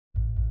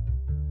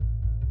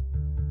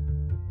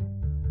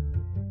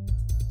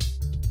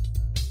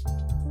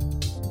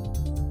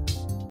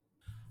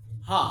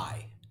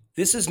Hi,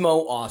 this is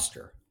Mo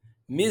Oster,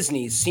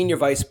 MSSNY's Senior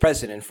Vice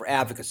President for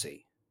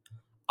Advocacy.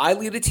 I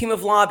lead a team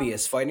of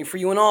lobbyists fighting for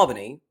you in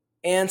Albany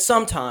and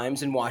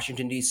sometimes in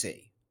Washington,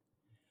 D.C.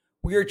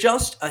 We are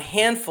just a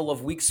handful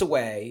of weeks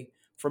away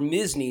from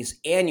MSSNY's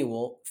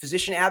annual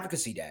Physician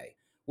Advocacy Day,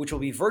 which will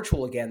be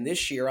virtual again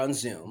this year on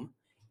Zoom,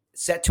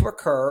 set to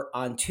occur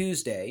on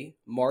Tuesday,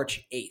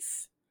 March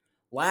 8th.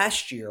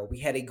 Last year, we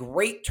had a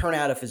great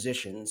turnout of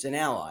physicians and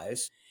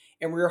allies,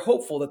 and we are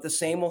hopeful that the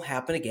same will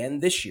happen again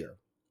this year.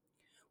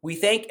 We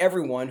thank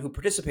everyone who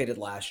participated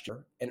last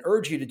year and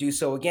urge you to do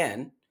so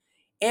again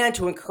and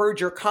to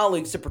encourage your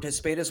colleagues to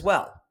participate as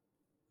well.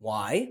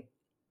 Why?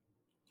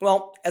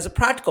 Well, as a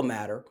practical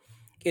matter,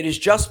 it is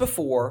just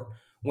before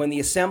when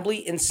the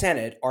Assembly and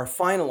Senate are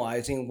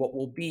finalizing what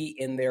will be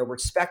in their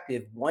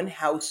respective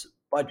one-house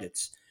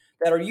budgets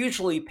that are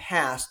usually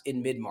passed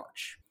in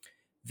mid-March.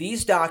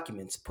 These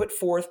documents put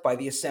forth by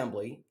the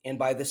Assembly and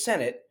by the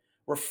Senate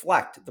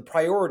reflect the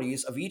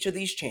priorities of each of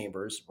these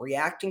chambers,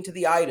 reacting to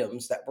the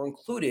items that were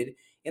included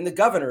in the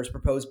governor's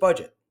proposed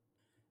budget.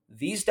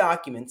 These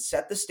documents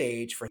set the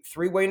stage for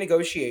three-way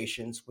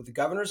negotiations with the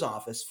governor's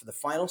office for the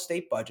final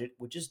state budget,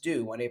 which is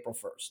due on April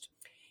 1st.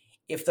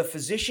 If the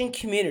physician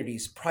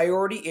community's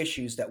priority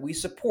issues that we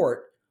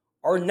support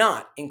are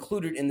not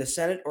included in the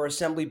Senate or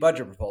Assembly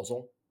budget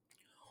proposal,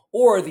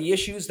 or the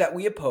issues that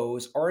we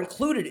oppose are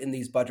included in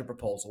these budget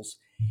proposals,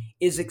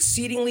 it is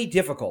exceedingly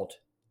difficult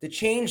to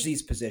change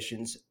these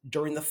positions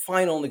during the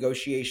final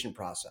negotiation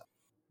process.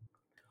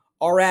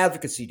 Our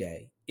Advocacy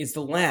Day is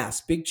the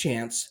last big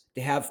chance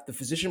to have the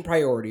physician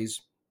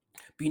priorities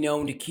be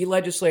known to key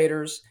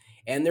legislators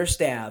and their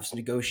staffs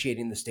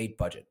negotiating the state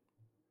budget.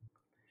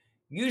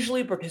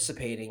 Usually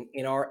participating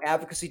in our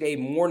Advocacy Day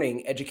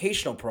morning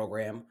educational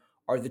program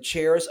are the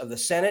chairs of the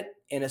Senate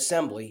and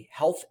Assembly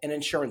Health and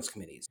Insurance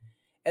Committees,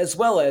 as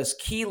well as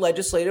key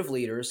legislative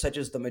leaders such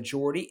as the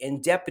majority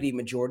and deputy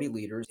majority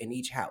leaders in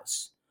each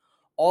house,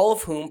 all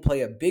of whom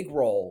play a big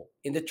role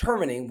in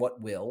determining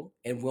what will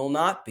and will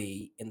not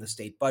be in the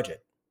state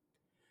budget.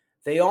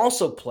 They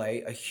also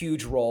play a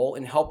huge role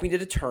in helping to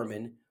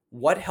determine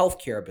what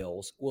healthcare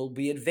bills will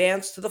be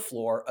advanced to the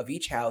floor of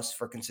each house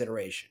for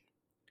consideration.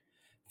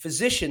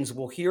 Physicians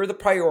will hear the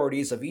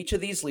priorities of each of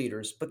these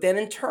leaders, but then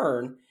in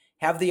turn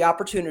have the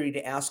opportunity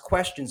to ask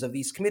questions of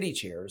these committee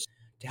chairs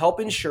to help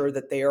ensure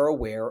that they are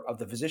aware of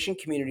the physician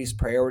community's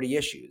priority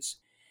issues,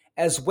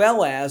 as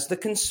well as the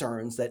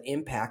concerns that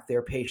impact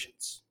their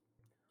patients.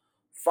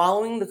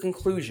 Following the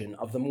conclusion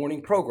of the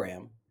morning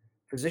program,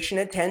 physician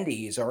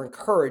attendees are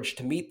encouraged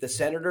to meet the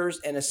senators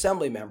and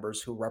assembly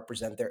members who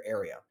represent their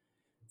area.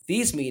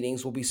 These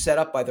meetings will be set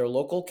up by their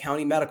local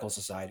county medical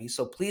society,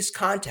 so please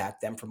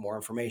contact them for more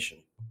information.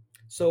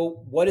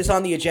 So, what is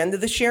on the agenda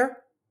this year?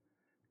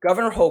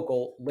 Governor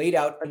Hochul laid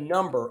out a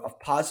number of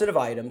positive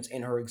items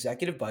in her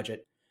executive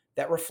budget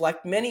that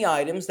reflect many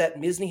items that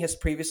MSSNY has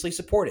previously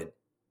supported.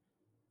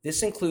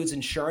 This includes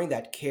ensuring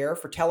that care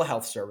for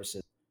telehealth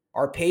services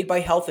are paid by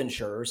health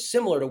insurers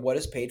similar to what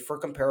is paid for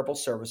comparable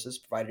services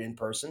provided in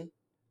person.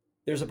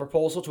 There's a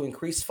proposal to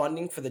increase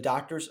funding for the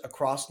Doctors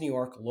Across New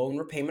York Loan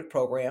Repayment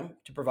Program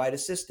to provide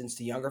assistance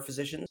to younger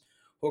physicians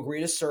who agree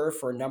to serve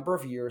for a number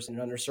of years in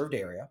an underserved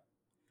area.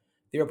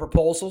 There are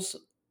proposals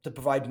to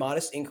provide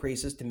modest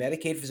increases to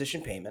Medicaid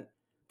physician payment,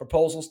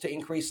 proposals to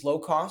increase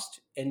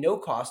low-cost and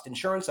no-cost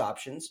insurance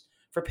options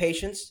for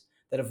patients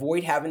that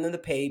avoid having them to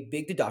pay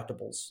big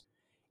deductibles,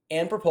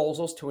 and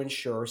proposals to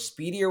ensure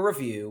speedier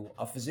review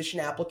of physician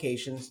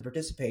applications to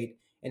participate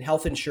in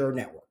health insurer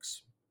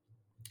networks.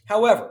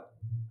 However,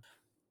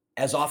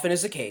 as often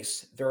is the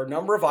case, there are a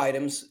number of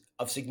items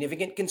of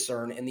significant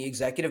concern in the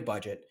executive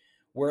budget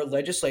where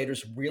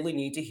legislators really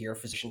need to hear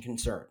physician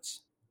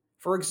concerns.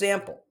 For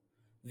example,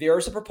 there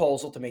is a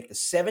proposal to make the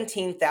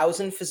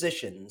 17,000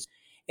 physicians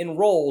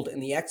enrolled in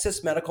the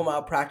excess medical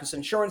malpractice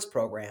insurance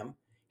program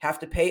have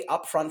to pay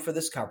upfront for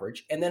this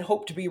coverage and then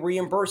hope to be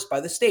reimbursed by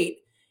the state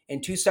in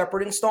two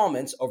separate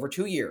installments over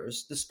 2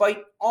 years,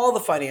 despite all the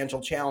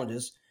financial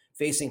challenges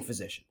facing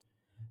physicians.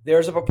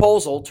 There's a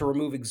proposal to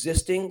remove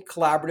existing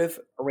collaborative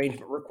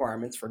arrangement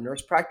requirements for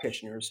nurse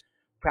practitioners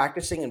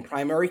practicing in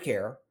primary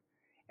care,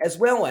 as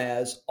well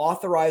as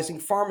authorizing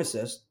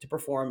pharmacists to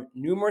perform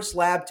numerous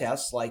lab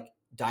tests like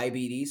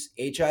diabetes,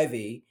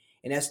 HIV,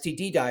 and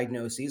STD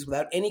diagnoses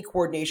without any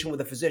coordination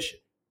with a physician.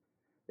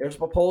 There's a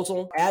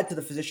proposal to add to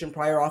the physician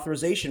prior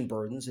authorization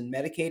burdens in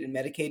Medicaid and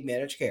Medicaid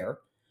managed care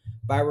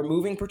by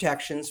removing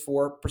protections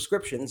for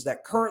prescriptions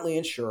that currently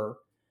ensure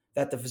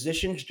that the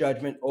physician's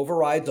judgment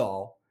overrides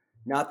all,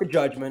 not the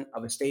judgment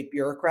of a state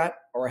bureaucrat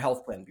or a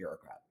health plan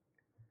bureaucrat.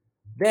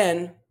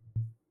 Then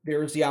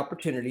there is the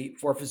opportunity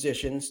for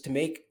physicians to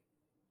make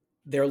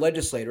their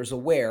legislators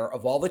aware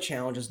of all the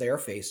challenges they are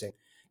facing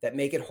that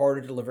make it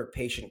harder to deliver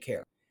patient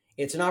care.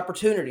 It's an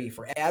opportunity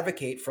for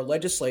advocate for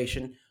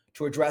legislation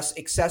to address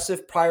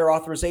excessive prior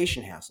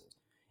authorization hassles,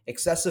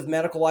 excessive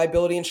medical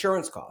liability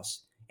insurance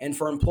costs, and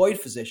for employed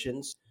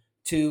physicians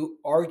to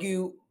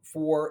argue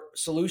for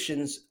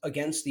solutions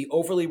against the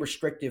overly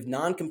restrictive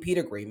non-compete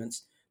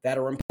agreements that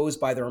are imposed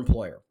by their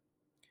employer.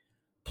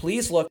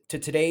 Please look to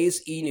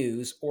today's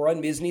e-news or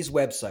on MSSNY's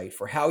website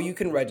for how you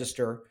can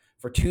register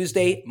for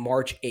Tuesday,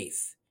 March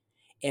 8th.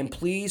 And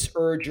please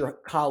urge your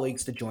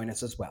colleagues to join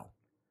us as well.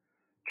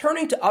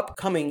 Turning to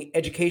upcoming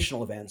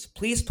educational events,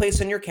 please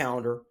place on your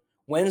calendar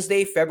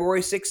Wednesday,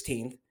 February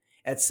 16th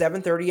at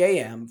 7:30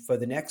 a.m. for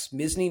the next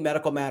MSSNY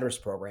Medical Matters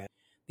program,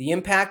 The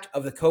Impact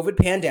of the COVID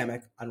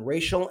Pandemic on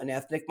Racial and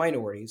Ethnic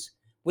Minorities,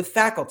 with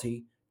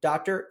faculty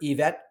Dr.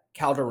 Yvette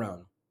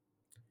Calderon.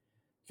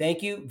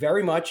 Thank you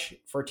very much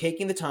for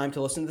taking the time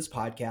to listen to this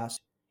podcast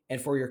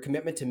and for your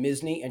commitment to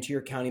MSSNY and to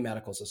your county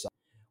medical society.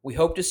 We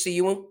hope to see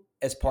you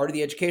as part of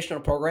the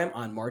educational program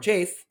on March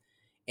 8th,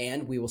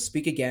 and we will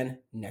speak again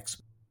next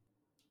week.